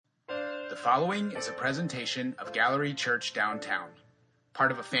The following is a presentation of Gallery Church Downtown,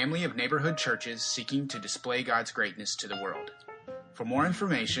 part of a family of neighborhood churches seeking to display God's greatness to the world. For more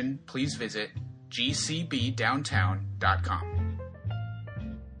information, please visit gcbdowntown.com.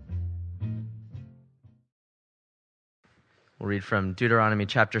 We'll read from Deuteronomy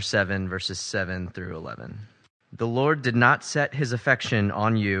chapter 7, verses 7 through 11. The Lord did not set his affection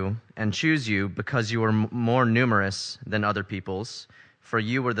on you and choose you because you were more numerous than other peoples, for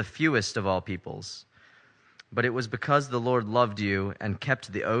you were the fewest of all peoples. But it was because the Lord loved you and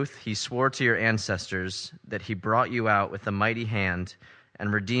kept the oath he swore to your ancestors that he brought you out with a mighty hand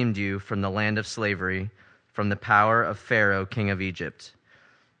and redeemed you from the land of slavery, from the power of Pharaoh, king of Egypt.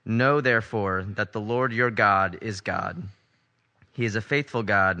 Know, therefore, that the Lord your God is God. He is a faithful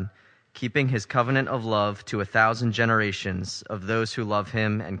God, keeping his covenant of love to 1,000 generations of those who love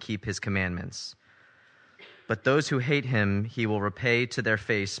him and keep his commandments. But those who hate him he will repay to their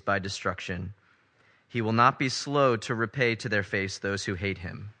face by destruction. He will not be slow to repay to their face those who hate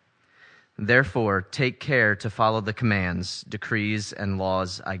him. Therefore, take care to follow the commands, decrees, and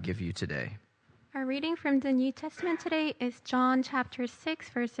laws I give you today. Our reading from the New Testament today is John chapter 6,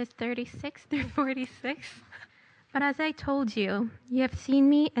 verses 36 through 46. But as I told you, you have seen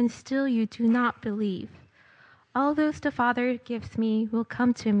me, and still you do not believe. All those the Father gives me will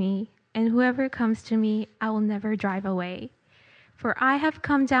come to me, and whoever comes to me I will never drive away. For I have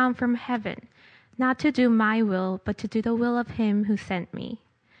come down from heaven, not to do my will, but to do the will of him who sent me.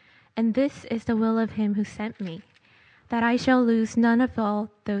 And this is the will of him who sent me, that I shall lose none of all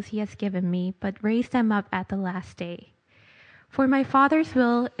those he has given me, but raise them up at the last day. For my Father's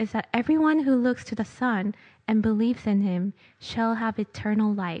will is that everyone who looks to the Son and believes in him shall have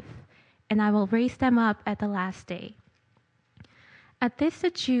eternal life, and I will raise them up at the last day. At this the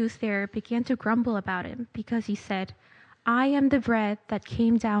Jews there began to grumble about him, because he said, I am the bread that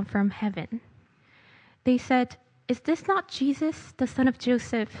came down from heaven. They said, Is this not Jesus, the son of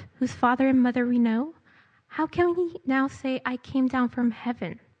Joseph, whose father and mother we know? How can he now say, I came down from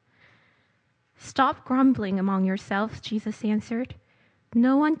heaven? Stop grumbling among yourselves, Jesus answered.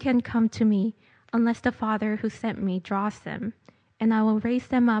 No one can come to me unless the Father who sent me draws them, and I will raise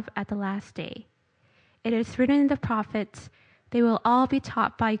them up at the last day. It is written in the prophets, they will all be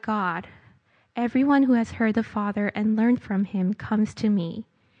taught by God. Everyone who has heard the Father and learned from him comes to me.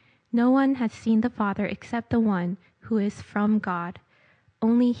 No one has seen the Father except the one who is from God.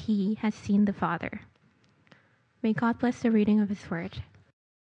 Only he has seen the Father. May God bless the reading of his word.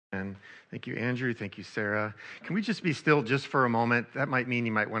 And thank you, Andrew. Thank you, Sarah. Can we just be still just for a moment? That might mean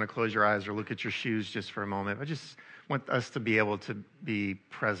you might want to close your eyes or look at your shoes just for a moment. I just want us to be able to be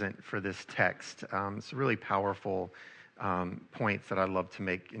present for this text. It's a really powerful point that I'd love to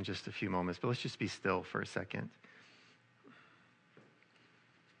make in just a few moments, but let's just be still for a second.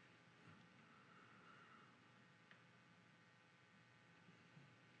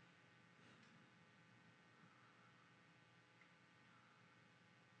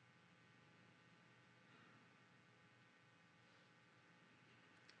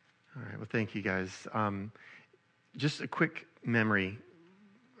 All right, well, thank you, guys. Just a quick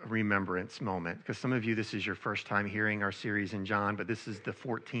remembrance moment, because some of you, this is your first time hearing our series in John, but this is the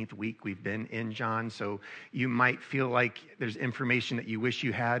 14th week we've been in John, so you might feel like there's information that you wish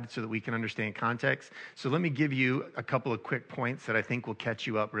you had so that we can understand context. So let me give you a couple of quick points that I think will catch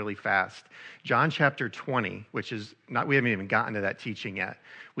you up really fast. John chapter 20, which is not, we haven't even gotten to that teaching yet.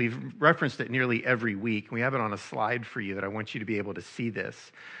 We've referenced it nearly every week. We have it on a slide for you that I want you to be able to see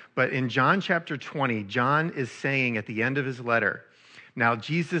this. But in John chapter 20, John is saying at the end of his letter, now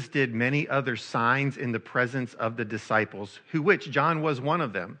Jesus did many other signs in the presence of the disciples, which John was one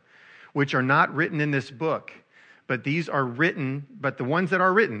of them, which are not written in this book. But these are written, but these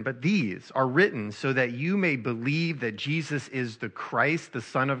are written so that you may believe that Jesus is the Christ, the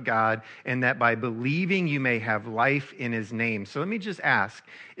Son of God, and that by believing you may have life in his name. So let me just ask,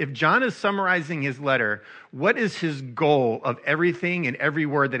 if John is summarizing his letter, what is his goal of everything and every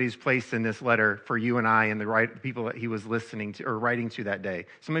word that he's placed in this letter for you and I and the people that he was listening to or writing to that day?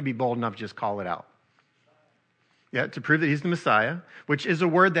 Somebody be bold enough to just call it out. Yeah, to prove that he's the Messiah, which is a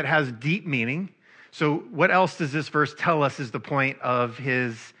word that has deep meaning. So what else does this verse tell us is the point of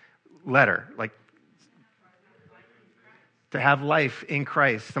his letter? Like, to have life in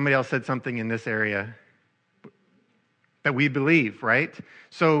Christ. Somebody else said something in this area that we believe, right?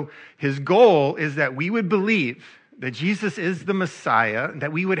 So his goal is that we would believe that Jesus is the Messiah,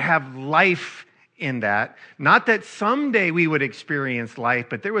 that we would have life in that. Not that someday we would experience life,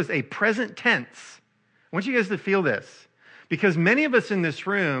 but there was a present tense. I want you guys to feel this. Because many of us in this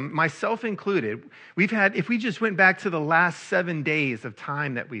room, myself included, we've had, if we just went back to the last 7 days of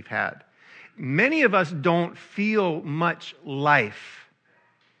time that we've had, many of us don't feel much life.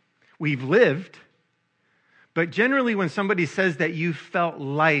 We've lived, but generally when somebody says that you felt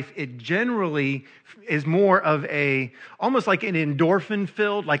life, it generally is more of almost like an endorphin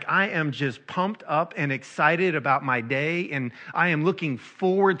filled, like I am just pumped up and excited about my day, and I am looking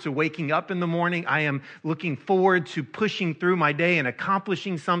forward to waking up in the morning. I am looking forward to pushing through my day and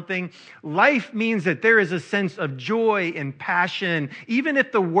accomplishing something. Life means that there is a sense of joy and passion, even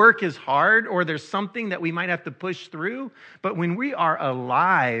if the work is hard or there's something that we might have to push through. But when we are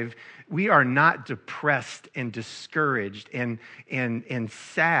alive, we are not depressed and discouraged and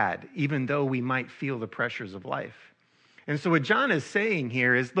sad, even though we might feel the pressures of life. And so what John is saying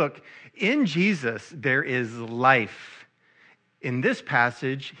here is, look, in Jesus, there is life. In this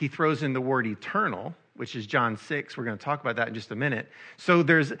passage, he throws in the word eternal, which is John 6. We're going to talk about that in just a minute. So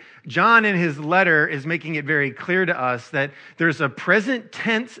John in his letter is making it very clear to us that there's a present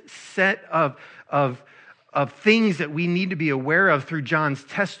tense set of things that we need to be aware of through John's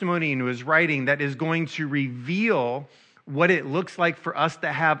testimony and his writing that is going to reveal what it looks like for us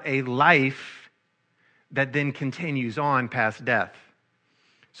to have a life that then continues on past death.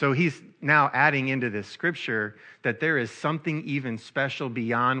 So he's now adding into this scripture that there is something even special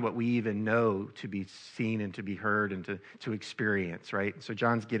beyond what we even know to be seen and to be heard and to experience, right? So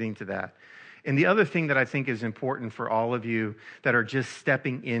John's getting to that. And the other thing that I think is important for all of you that are just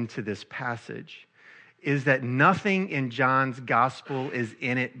stepping into this passage is that nothing in John's gospel is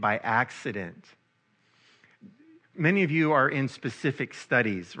in it by accident. Many of you are in specific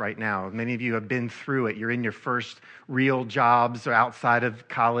studies right now. Many of you have been through it. You're in your first real jobs or outside of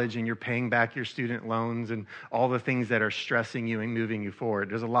college, and you're paying back your student loans and all the things that are stressing you and moving you forward.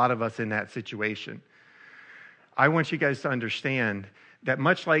 There's a lot of us in that situation. I want you guys to understand that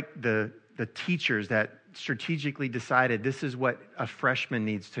much like the teachers that strategically decided this is what a freshman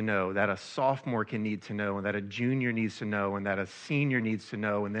needs to know, that a sophomore can need to know, and that a junior needs to know, and that a senior needs to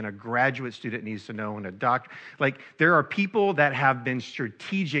know, and then a graduate student needs to know, and a doctor. Like, there are people that have been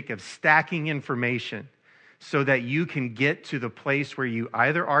strategic of stacking information so that you can get to the place where you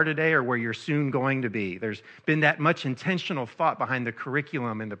either are today or where you're soon going to be. There's been that much intentional thought behind the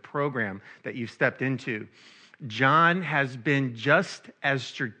curriculum and the program that you've stepped into. John has been just as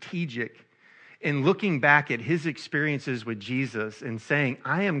strategic in looking back at his experiences with Jesus and saying,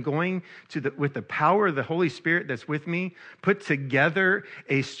 I am going to, with the power of the Holy Spirit that's with me, put together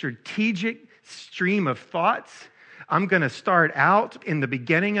a strategic stream of thoughts. I'm going to start out in the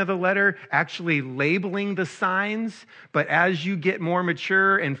beginning of the letter actually labeling the signs, but as you get more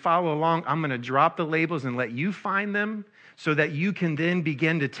mature and follow along, I'm going to drop the labels and let you find them so that you can then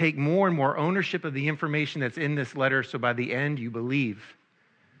begin to take more and more ownership of the information that's in this letter, so by the end you believe.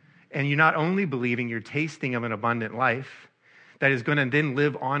 And you're not only believing, you're tasting of an abundant life that is going to then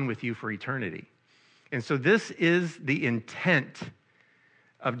live on with you for eternity. And so this is the intent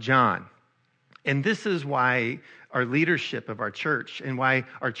of John. And this is why our leadership of our church and why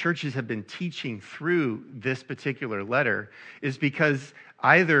our churches have been teaching through this particular letter is because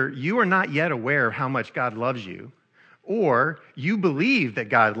either you are not yet aware of how much God loves you, or you believe that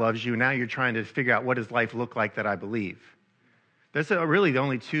God loves you, now you're trying to figure out what does life look like that I believe. That's really the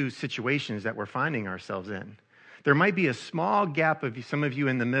only two situations that we're finding ourselves in. There might be a small gap of some of you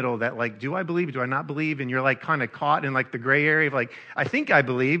in the middle that like, do I believe, do I not believe? And you're like kind of caught in like the gray area of like, I think I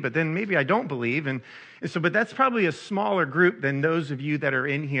believe, but then maybe I don't believe. And so, but that's probably a smaller group than those of you that are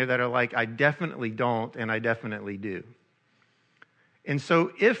in here that are like, I definitely don't and I definitely do. And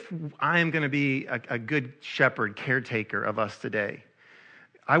so if I am going to be a good shepherd, caretaker of us today,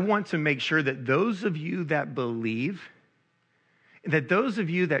 I want to make sure that those of you that believe, that those of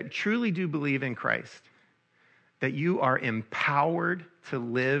you that truly do believe in Christ, that you are empowered to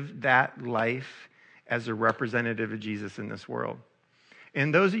live that life as a representative of Jesus in this world.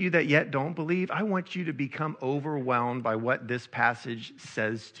 And those of you that yet don't believe, I want you to become overwhelmed by what this passage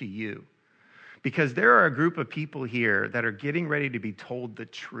says to you. Because there are a group of people here that are getting ready to be told the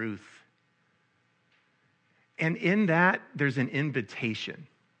truth. And in that, there's an invitation.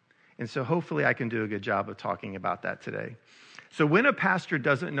 And so hopefully I can do a good job of talking about that today. So when a pastor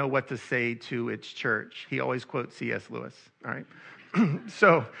doesn't know what to say to its church, he always quotes C.S. Lewis, all right?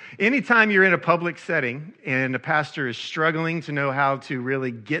 So anytime you're in a public setting and a pastor is struggling to know how to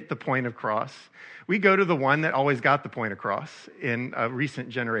really get the point across, we go to the one that always got the point across in recent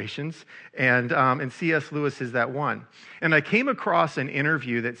generations, and C.S. Lewis is that one. And I came across an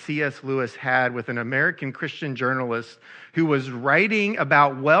interview that C.S. Lewis had with an American Christian journalist who was writing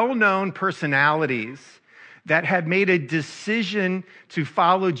about well-known personalities that had made a decision to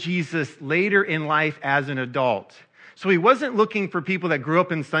follow Jesus later in life as an adult. So he wasn't looking for people that grew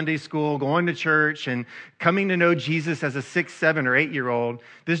up in Sunday school, going to church, and coming to know Jesus as a 6, 7, or 8-year-old.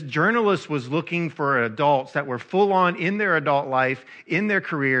 This journalist was looking for adults that were full on in their adult life, in their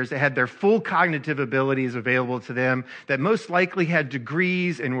careers, that had their full cognitive abilities available to them, that most likely had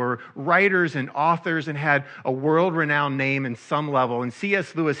degrees and were writers and authors and had a world-renowned name in some level. And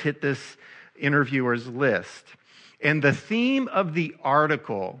C.S. Lewis hit this interviewer's list. And the theme of the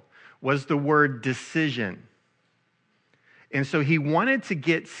article was the word decision. And so he wanted to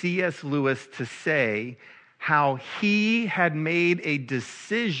get C.S. Lewis to say how he had made a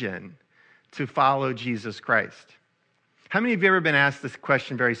decision to follow Jesus Christ. How many of you have ever been asked this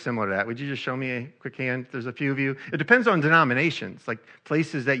question very similar to that? Would you just show me a quick hand? There's a few of you. It depends on denominations, like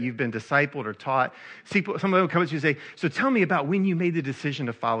places that you've been discipled or taught. See, some of them come to you and say, so tell me about when you made the decision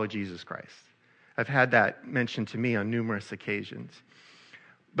to follow Jesus Christ. I've had that mentioned to me on numerous occasions.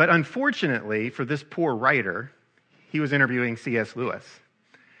 But unfortunately, for this poor writer, he was interviewing C.S. Lewis.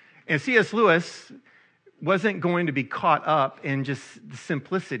 And C.S. Lewis wasn't going to be caught up in just the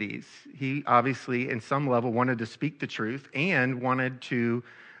simplicities. He obviously, in some level, wanted to speak the truth and wanted to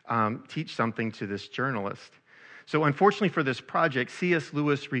teach something to this journalist. So unfortunately for this project, C.S.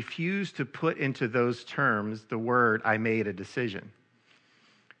 Lewis refused to put into those terms the word, I made a decision.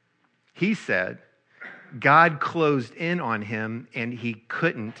 He said, God closed in on him and he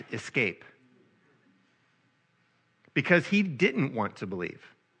couldn't escape. Because he didn't want to believe.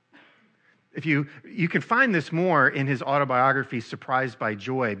 If you can find this more in his autobiography, Surprised by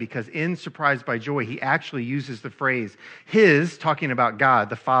Joy, because in Surprised by Joy, he actually uses the phrase, talking about God,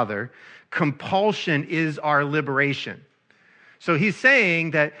 the Father, compulsion is our liberation. So he's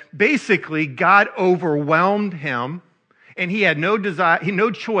saying that basically God overwhelmed him and he had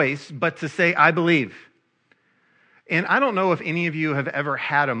no choice but to say, I believe. And I don't know if any of you have ever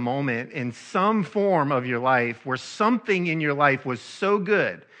had a moment in some form of your life where something in your life was so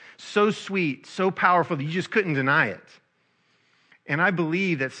good, so sweet, so powerful that you just couldn't deny it. And I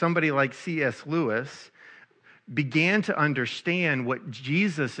believe that somebody like C.S. Lewis began to understand what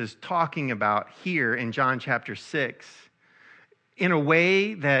Jesus is talking about here in John chapter 6 in a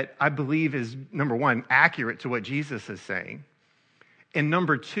way that I believe is, number one, accurate to what Jesus is saying. And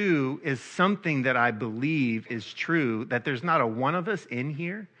number two is something that I believe is true, that there's not a one of us in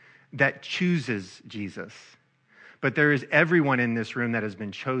here that chooses Jesus. But there is everyone in this room that has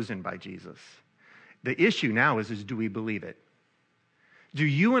been chosen by Jesus. The issue now is do we believe it? Do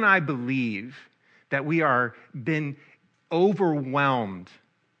you and I believe that we are been overwhelmed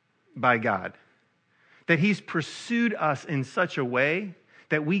by God? That he's pursued us in such a way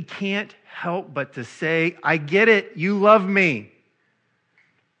that we can't help but to say, I get it, you love me.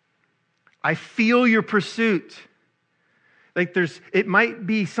 I feel your pursuit. Like it might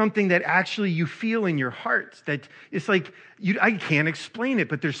be something that actually you feel in your heart. That it's like, I can't explain it,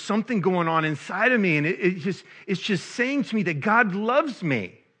 but there's something going on inside of me. And it's just saying to me that God loves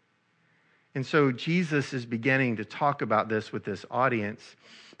me. And so Jesus is beginning to talk about this with this audience.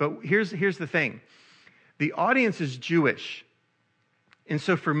 But here's the thing. The audience is Jewish. And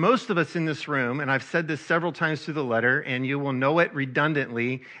so for most of us in this room, and I've said this several times through the letter, and you will know it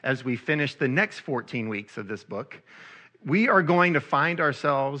redundantly as we finish the next 14 weeks of this book, we are going to find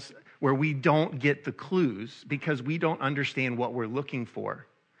ourselves where we don't get the clues because we don't understand what we're looking for.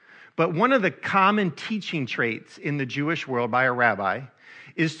 But one of the common teaching traits in the Jewish world by a rabbi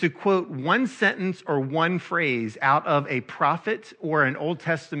is to quote one sentence or one phrase out of a prophet or an Old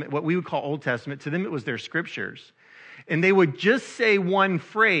Testament, what we would call Old Testament. To them, it was their scriptures. And they would just say one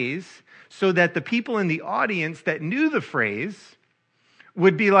phrase so that the people in the audience that knew the phrase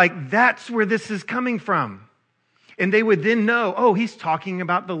would be like, that's where this is coming from. And they would then know, oh, he's talking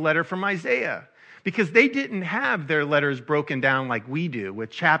about the letter from Isaiah. Because they didn't have their letters broken down like we do with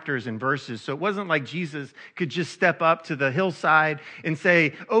chapters and verses. So it wasn't like Jesus could just step up to the hillside and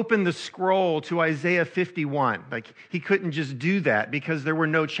say, open the scroll to Isaiah 51. Like he couldn't just do that because there were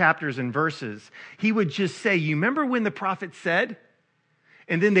no chapters and verses. He would just say, you remember when the prophet said?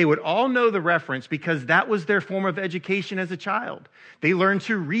 And then they would all know the reference because that was their form of education as a child. They learned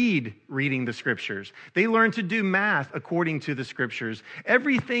to read reading the scriptures. They learned to do math according to the scriptures.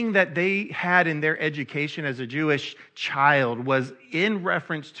 Everything that they had in their education as a Jewish child was in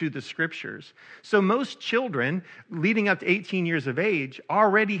reference to the scriptures. So most children leading up to 18 years of age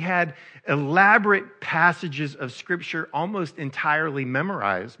already had elaborate passages of scripture almost entirely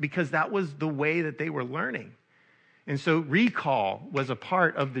memorized because that was the way that they were learning. And so recall was a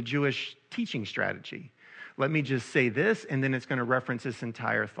part of the Jewish teaching strategy. Let me just say this, and then it's going to reference this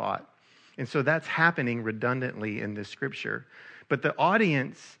entire thought. And so that's happening redundantly in this scripture. But the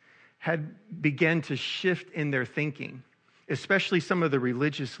audience had begun to shift in their thinking, especially some of the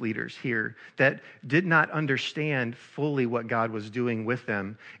religious leaders here that did not understand fully what God was doing with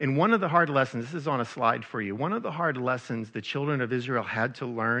them. And one of the hard lessons, this is on a slide for you, one of the hard lessons the children of Israel had to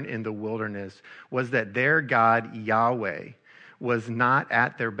learn in the wilderness was that their God, Yahweh, was not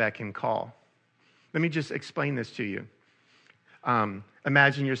at their beck and call. Let me just explain this to you.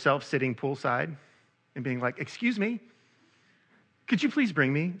 Imagine yourself sitting poolside and being like, "Excuse me, could you please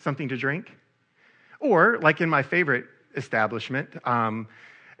bring me something to drink?" Or, like in my favorite establishment,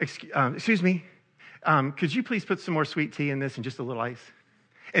 "Excuse me, could you please put some more sweet tea in this and just a little ice?"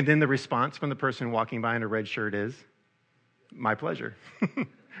 And then the response from the person walking by in a red shirt is, "My pleasure."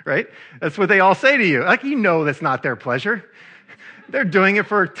 Right? That's what they all say to you. Like, that's not their pleasure. They're doing it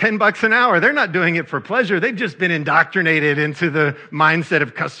for $10 an hour. They're not doing it for pleasure. They've just been indoctrinated into the mindset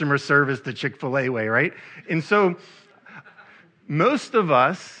of customer service the Chick-fil-A way, right? And so most of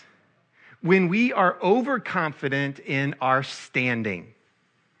us, when we are overconfident in our standing,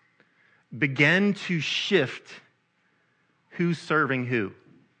 begin to shift who's serving who.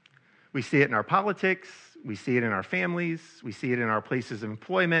 We see it in our politics, we see it in our families, we see it in our places of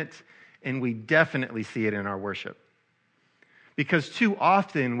employment, and we definitely see it in our worship. Because too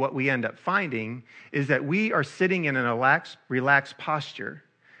often what we end up finding is that we are sitting in a relaxed posture,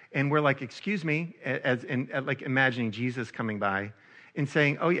 and we're like, "Excuse me," like imagining Jesus coming by and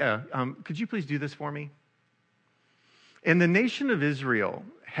saying, "Oh yeah, could you please do this for me?" And the nation of Israel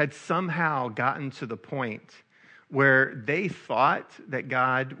had somehow gotten to the point where they thought that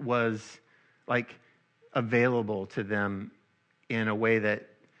God was like available to them in a way that,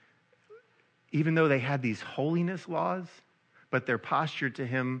 even though they had these holiness laws, but their posture to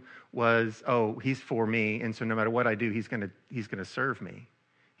him was, "Oh, he's for me, and so no matter what I do, he's going to serve me.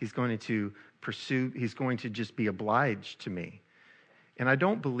 He's going to pursue, he's going to just be obliged to me." And I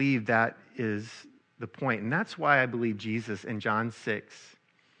don't believe that is the point. And that's why I believe Jesus in John 6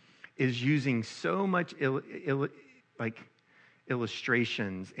 is using so much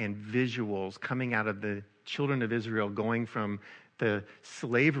illustrations and visuals coming out of the children of Israel going from the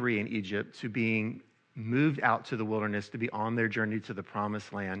slavery in Egypt to being moved out to the wilderness to be on their journey to the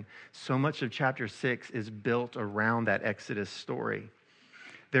promised land. So much of chapter 6 is built around that Exodus story.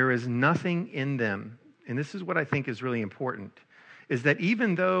 There is nothing in them, and this is what I think is really important, is that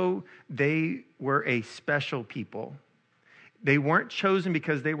even though they were a special people, they weren't chosen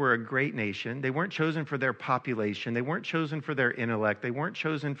because they were a great nation. They weren't chosen for their population. They weren't chosen for their intellect. They weren't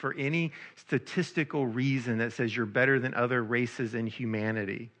chosen for any statistical reason that says you're better than other races in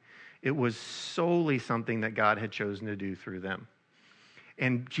humanity. It was solely something that God had chosen to do through them.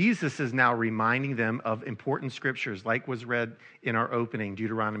 And Jesus is now reminding them of important scriptures, like was read in our opening,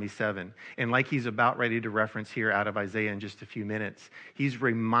 Deuteronomy 7, and like he's about ready to reference here out of Isaiah in just a few minutes. He's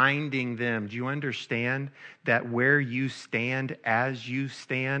reminding them, do you understand that where you stand as you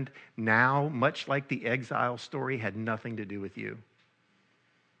stand now, much like the exile story, had nothing to do with you?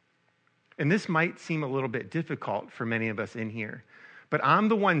 And this might seem a little bit difficult for many of us in here, but I'm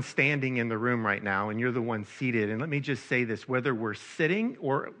the one standing in the room right now, and you're the one seated. And let me just say this, whether we're sitting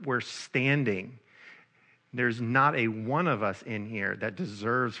or we're standing, there's not a one of us in here that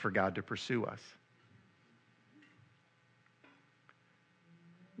deserves for God to pursue us.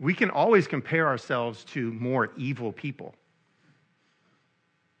 We can always compare ourselves to more evil people.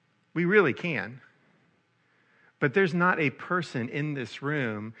 We really can. But there's not a person in this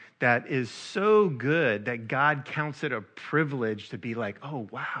room that is so good that God counts it a privilege to be like, "Oh,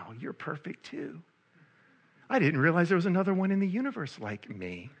 wow, you're perfect too. I didn't realize there was another one in the universe like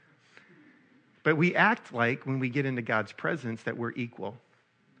me." But we act like when we get into God's presence that we're equal.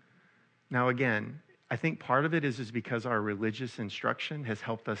 Now, again, I think part of it is because our religious instruction has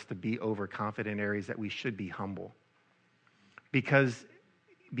helped us to be overconfident in areas that we should be humble. Because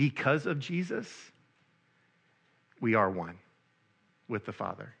of Jesus, we are one with the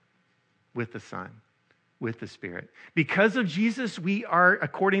Father, with the Son, with the Spirit. Because of Jesus, we are,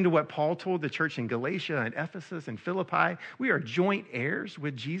 according to what Paul told the church in Galatia and Ephesus and Philippi, we are joint heirs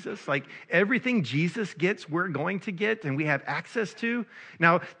with Jesus. Like everything Jesus gets, we're going to get and we have access to.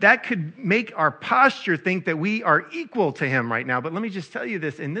 Now, that could make our posture think that we are equal to him right now. But let me just tell you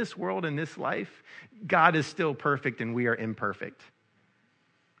this, in this world, in this life, God is still perfect and we are imperfect.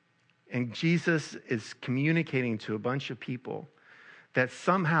 And Jesus is communicating to a bunch of people that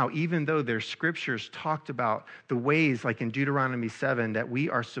somehow, even though their scriptures talked about the ways, like in Deuteronomy 7, that we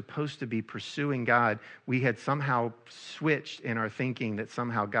are supposed to be pursuing God, we had somehow switched in our thinking that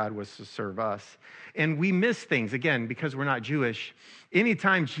somehow God was to serve us. And we miss things, again, because we're not Jewish.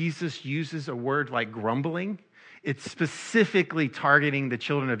 Anytime Jesus uses a word like grumbling, It's specifically targeting the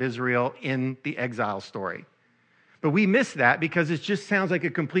children of Israel in the exile story. But we miss that because it just sounds like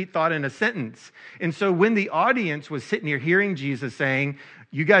a complete thought in a sentence. And so when the audience was sitting here hearing Jesus saying,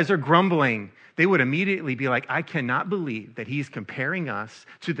 you guys are grumbling, they would immediately be like, I cannot believe that he's comparing us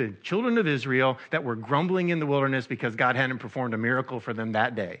to the children of Israel that were grumbling in the wilderness because God hadn't performed a miracle for them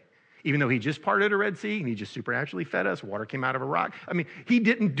that day. Even though he just parted a Red Sea and he just supernaturally fed us, water came out of a rock. I mean, he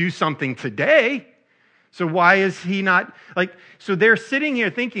didn't do something today. So why is he not so they're sitting here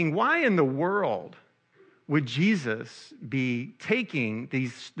thinking, why in the world would Jesus be taking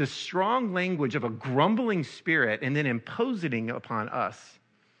this strong language of a grumbling spirit and then imposing it upon us?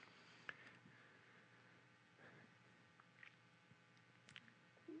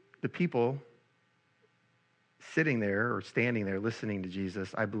 The people sitting there or standing there listening to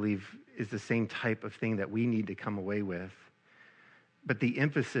Jesus, I believe, is the same type of thing that we need to come away with. But the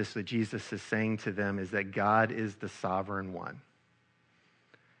emphasis that Jesus is saying to them is that God is the sovereign one.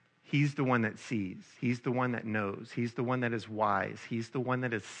 He's the one that sees. He's the one that knows. He's the one that is wise. He's the one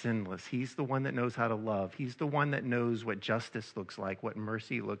that is sinless. He's the one that knows how to love. He's the one that knows what justice looks like, what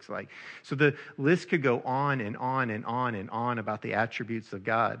mercy looks like. So the list could go on and on and on and on about the attributes of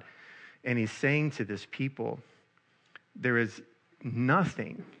God. And he's saying to this people, there is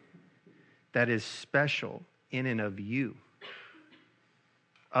nothing that is special in and of you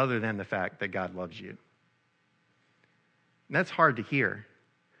other than the fact that God loves you. And that's hard to hear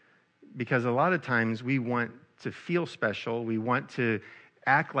because a lot of times we want to feel special. We want to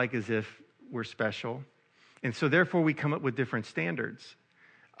act like as if we're special. And so therefore we come up with different standards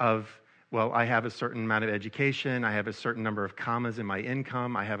of, well, I have a certain amount of education. I have a certain number of commas in my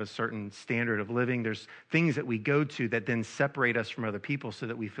income. I have a certain standard of living. There's things that we go to that then separate us from other people so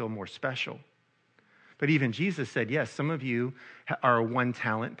that we feel more special. But even Jesus said, yes, some of you are a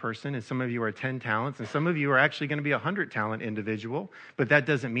 1-talent person, and some of you are 10 talents, and some of you are actually going to be a 100-talent individual. But that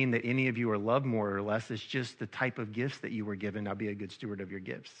doesn't mean that any of you are loved more or less. It's just the type of gifts that you were given. Now be a good steward of your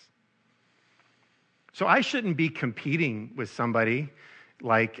gifts. So I shouldn't be competing with somebody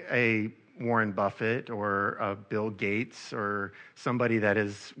like a Warren Buffett or a Bill Gates or somebody that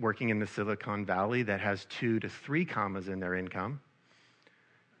is working in the Silicon Valley that has 2 to 3 commas in their income.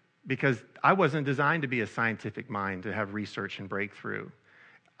 Because I wasn't designed to be a scientific mind, to have research and breakthrough.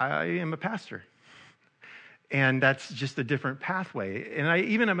 I am a pastor. And that's just a different pathway. And I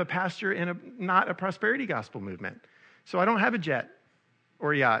even am a pastor in not a prosperity gospel movement. So I don't have a jet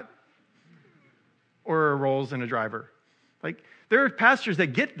or a yacht or a Rolls and a driver. There are pastors that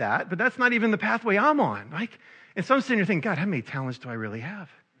get that, but that's not even the pathway I'm on. And so I'm sitting here thinking, God, how many talents do I really have?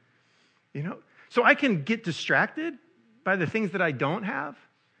 So I can get distracted by the things that I don't have.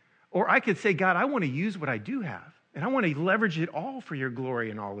 Or I could say, God, I want to use what I do have, and I want to leverage it all for your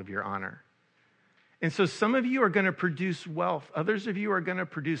glory and all of your honor. And so some of you are going to produce wealth. Others of you are going to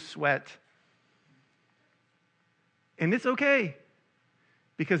produce sweat. And it's okay,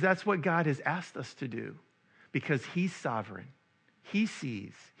 because that's what God has asked us to do, because he's sovereign. He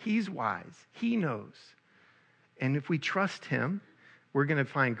sees. He's wise. He knows. And if we trust him, we're going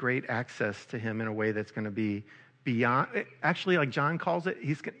to find great access to him in a way that's going to be beyond, actually, like John calls it,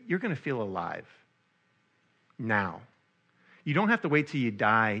 you're going to feel alive now. You don't have to wait till you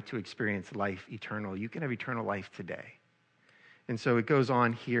die to experience life eternal. You can have eternal life today. And so it goes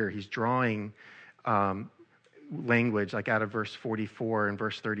on here. He's drawing language like out of verse 44 and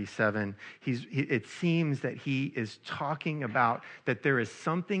verse 37. It seems that he is talking about that there is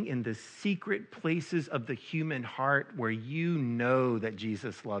something in the secret places of the human heart where you know that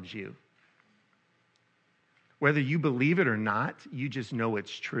Jesus loves you. Whether you believe it or not, you just know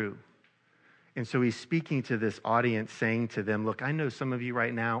it's true. And so he's speaking to this audience, saying to them, look, I know some of you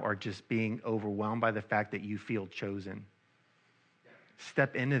right now are just being overwhelmed by the fact that you feel chosen.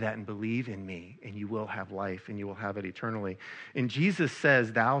 Step into that and believe in me, and you will have life, and you will have it eternally. And Jesus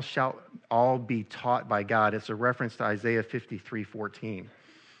says, thou shalt all be taught by God. It's a reference to Isaiah 53:14.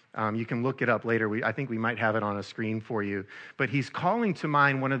 You can look it up later. I think we might have it on a screen for you. But he's calling to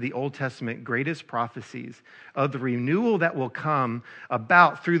mind one of the Old Testament greatest prophecies of the renewal that will come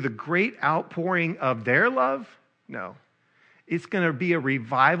about through the great outpouring of their love. No. It's going to be a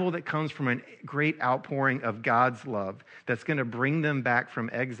revival that comes from a great outpouring of God's love that's going to bring them back from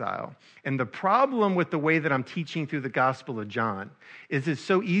exile. And the problem with the way that I'm teaching through the Gospel of John is it's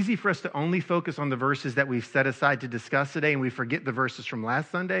so easy for us to only focus on the verses that we've set aside to discuss today, and we forget the verses from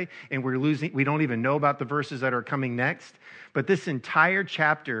last Sunday, and we don't even know about the verses that are coming next. But this entire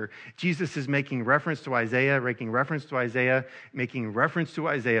chapter, Jesus is making reference to Isaiah, making reference to Isaiah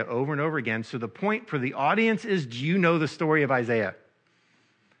over and over again. So the point for the audience is, do you know the story of Isaiah?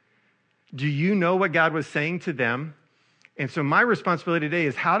 Do you know what God was saying to them? And so my responsibility today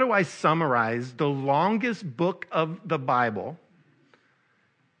is, how do I summarize the longest book of the Bible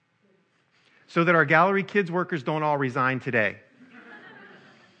so that our gallery kids workers don't all resign today?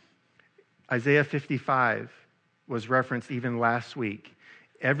 Isaiah 55 was referenced even last week.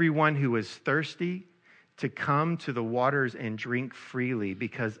 Everyone who is thirsty to come to the waters and drink freely,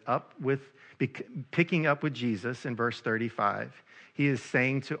 because picking up with Jesus in verse 35, he is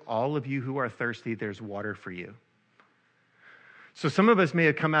saying to all of you who are thirsty, there's water for you. So some of us may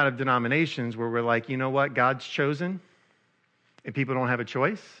have come out of denominations where we're like, you know what, God's chosen and people don't have a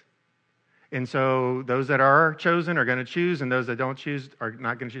choice. And so those that are chosen are going to choose, and those that don't choose are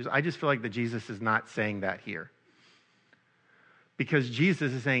not going to choose. I just feel like that Jesus is not saying that here. Because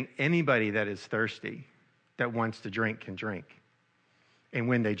Jesus is saying anybody that is thirsty, that wants to drink, can drink. And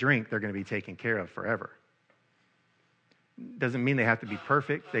when they drink, they're going to be taken care of forever. Doesn't mean they have to be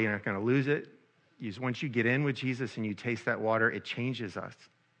perfect. They're not going to lose it. Once you get in with Jesus and you taste that water, it changes us.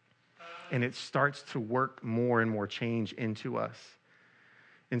 And it starts to work more and more change into us.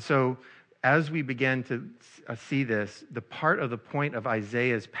 And so as we begin to see this, the part of the point of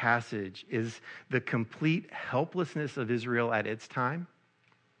Isaiah's passage is the complete helplessness of Israel at its time,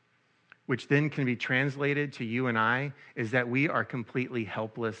 which then can be translated to you and I, is that we are completely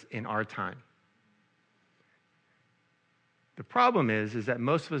helpless in our time. The problem is that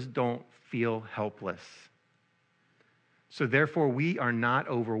most of us don't feel helpless. So therefore, we are not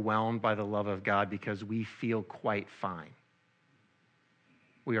overwhelmed by the love of God because we feel quite fine.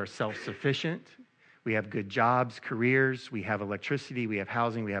 We are self-sufficient. We have good jobs, careers. We have electricity. We have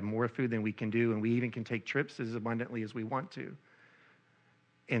housing. We have more food than we can do. And we even can take trips as abundantly as we want to.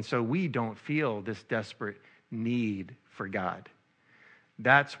 And so we don't feel this desperate need for God.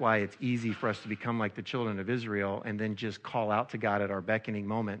 That's why it's easy for us to become like the children of Israel and then just call out to God at our beckoning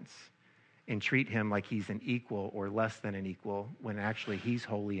moments and treat him like he's an equal or less than an equal, when actually he's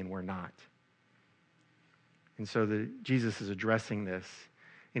holy and we're not. And so Jesus is addressing this,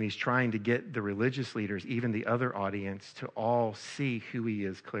 and he's trying to get the religious leaders, even the other audience, to all see who he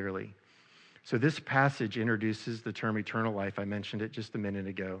is clearly. So this passage introduces the term eternal life. I mentioned it just a minute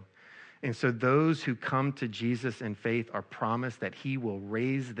ago. And so those who come to Jesus in faith are promised that he will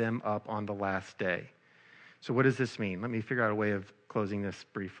raise them up on the last day. So what does this mean? Let me figure out a way of closing this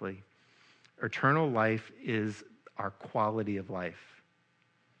briefly. Eternal life is our quality of life.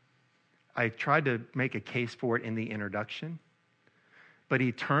 I tried to make a case for it in the introduction, but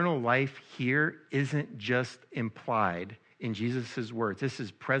eternal life here isn't just implied in Jesus' words. This is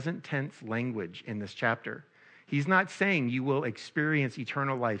present tense language in this chapter. He's not saying you will experience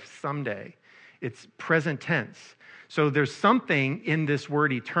eternal life someday. It's present tense. So there's something in this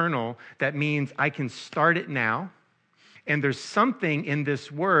word eternal that means I can start it now. And there's something in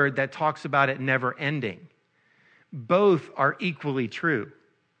this word that talks about it never ending. Both are equally true.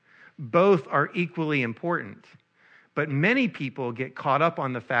 Both are equally important. But many people get caught up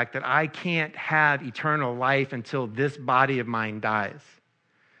on the fact that I can't have eternal life until this body of mine dies.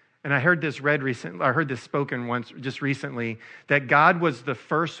 And I heard this spoken once just recently, that God was the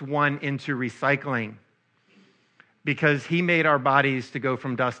first one into recycling because he made our bodies to go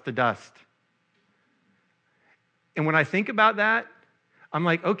from dust to dust. And when I think about that, I'm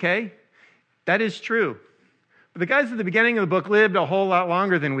like, okay, that is true. But the guys at the beginning of the book lived a whole lot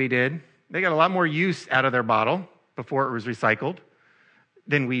longer than we did. They got a lot more use out of their bottle before it was recycled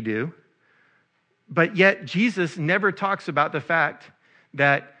than we do. But yet Jesus never talks about the fact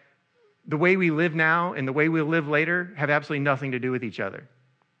that the way we live now and the way we'll live later have absolutely nothing to do with each other.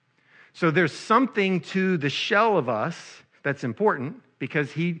 So there's something to the shell of us that's important,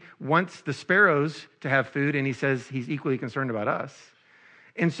 because he wants the sparrows to have food, and he says he's equally concerned about us.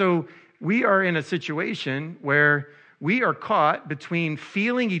 And so we are in a situation where we are caught between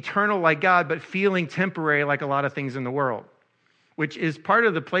feeling eternal like God, but feeling temporary like a lot of things in the world, which is part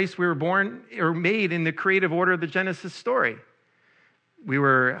of the place we were born or made in the creative order of the Genesis story. We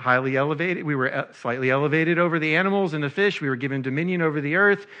were highly elevated. We were slightly elevated over the animals and the fish. We were given dominion over the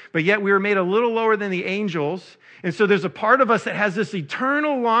earth, but yet we were made a little lower than the angels. And so there's a part of us that has this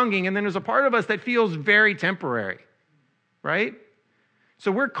eternal longing, and then there's a part of us that feels very temporary, right?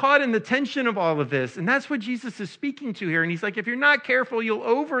 So we're caught in the tension of all of this, and that's what Jesus is speaking to here. And he's like, if you're not careful, you'll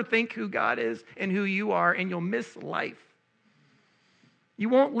overthink who God is and who you are, and you'll miss life. You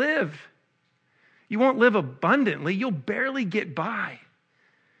won't live. You won't live abundantly. You'll barely get by.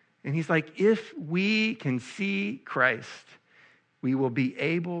 And he's like, if we can see Christ, we will be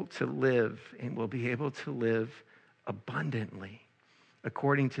able to live, and we'll be able to live abundantly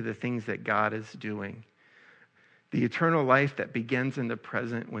according to the things that God is doing. The eternal life that begins in the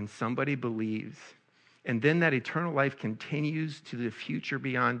present when somebody believes, and then that eternal life continues to the future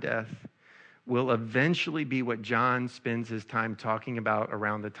beyond death, will eventually be what John spends his time talking about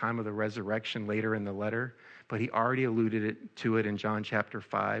around the time of the resurrection later in the letter. But he already alluded to it in John chapter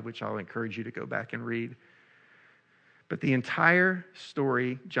 5, which I'll encourage you to go back and read. But the entire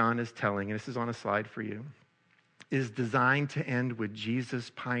story John is telling, and this is on a slide for you, is designed to end with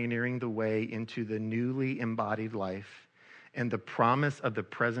Jesus pioneering the way into the newly embodied life. And the promise of the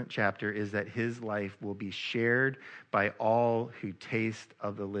present chapter is that his life will be shared by all who taste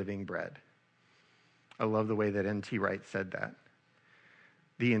of the living bread. I love the way that N.T. Wright said that.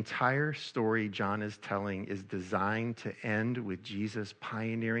 The entire story John is telling is designed to end with Jesus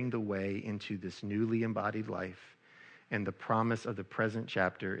pioneering the way into this newly embodied life. And the promise of the present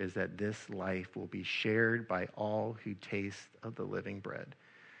chapter is that this life will be shared by all who taste of the living bread.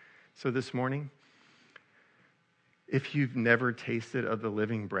 So this morning, if you've never tasted of the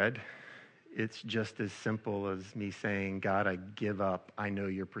living bread, it's just as simple as me saying, God, I give up. I know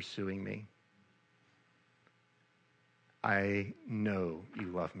you're pursuing me. I know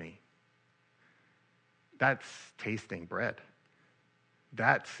you love me. That's tasting bread.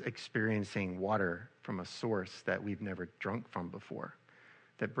 That's experiencing water from a source that we've never drunk from before,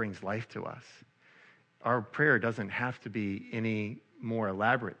 that brings life to us. Our prayer doesn't have to be any more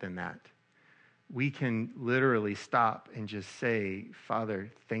elaborate than that. We can literally stop and just say,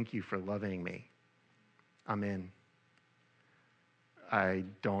 Father, thank you for loving me. I'm in. I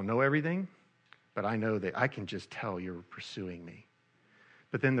don't know everything, but I know that I can just tell you're pursuing me.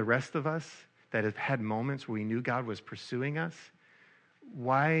 But then the rest of us that have had moments where we knew God was pursuing us,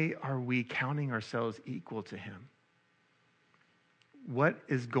 why are we counting ourselves equal to him? What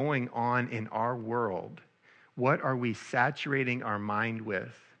is going on in our world? What are we saturating our mind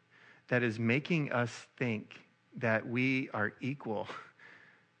with that is making us think that we are equal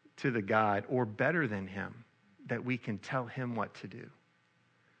to the God or better than him, that we can tell him what to do?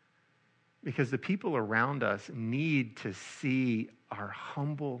 Because the people around us need to see our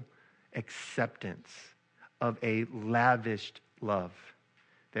humble acceptance of a lavished love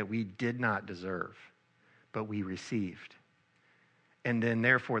that we did not deserve, but we received. And then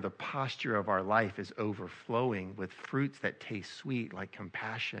therefore the posture of our life is overflowing with fruits that taste sweet, like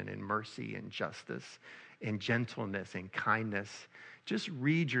compassion and mercy and justice and gentleness and kindness. Just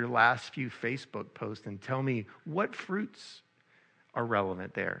read your last few Facebook posts and tell me what fruits are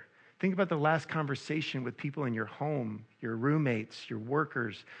relevant there. Think about the last conversation with people in your home, your roommates, your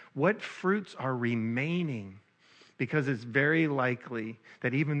workers. What fruits are remaining? Because it's very likely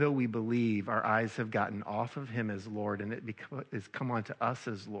that even though we believe, our eyes have gotten off of him as Lord and it has come onto us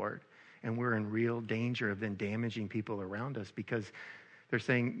as Lord. And we're in real danger of then damaging people around us because they're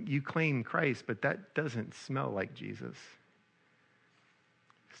saying, you claim Christ, but that doesn't smell like Jesus.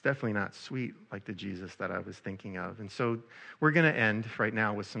 It's definitely not sweet like the Jesus that I was thinking of. And so we're going to end right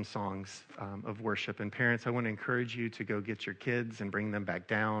now with some songs of worship. And parents, I want to encourage you to go get your kids and bring them back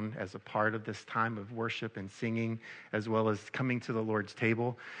down as a part of this time of worship and singing, as well as coming to the Lord's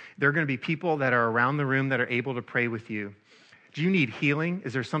table. There are going to be people that are around the room that are able to pray with you. Do you need healing?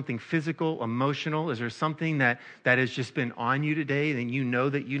 Is there something physical, emotional? Is there something that has just been on you today and you know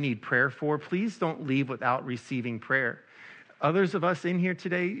that you need prayer for? Please don't leave without receiving prayer. Others of us in here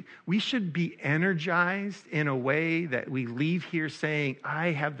today, we should be energized in a way that we leave here saying, I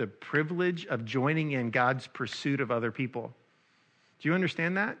have the privilege of joining in God's pursuit of other people. Do you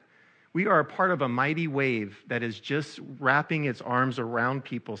understand that? We are a part of a mighty wave that is just wrapping its arms around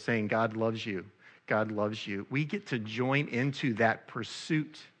people saying, God loves you. God loves you. We get to join into that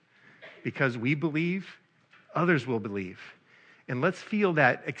pursuit because we believe, others will believe. And let's feel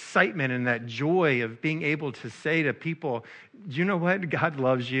that excitement and that joy of being able to say to people, do you know what? God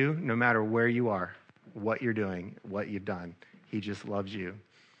loves you no matter where you are, what you're doing, what you've done. He just loves you.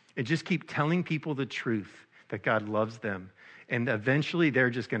 And just keep telling people the truth that God loves them. And eventually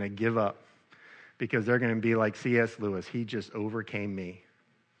they're just going to give up because they're going to be like C.S. Lewis. He just overcame me.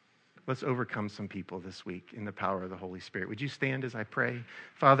 Let's overcome some people this week in the power of the Holy Spirit. Would you stand as I pray?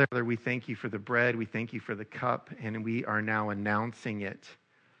 Father, we thank you for the bread. We thank you for the cup. And we are now announcing it,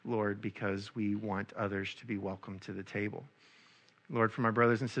 Lord, because we want others to be welcome to the table. Lord, for my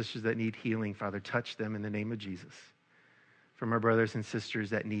brothers and sisters that need healing, Father, touch them in the name of Jesus. For my brothers and sisters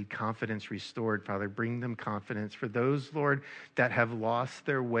that need confidence restored, Father, bring them confidence. For those, Lord, that have lost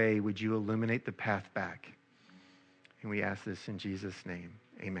their way, would you illuminate the path back? And we ask this in Jesus' name.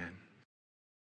 Amen.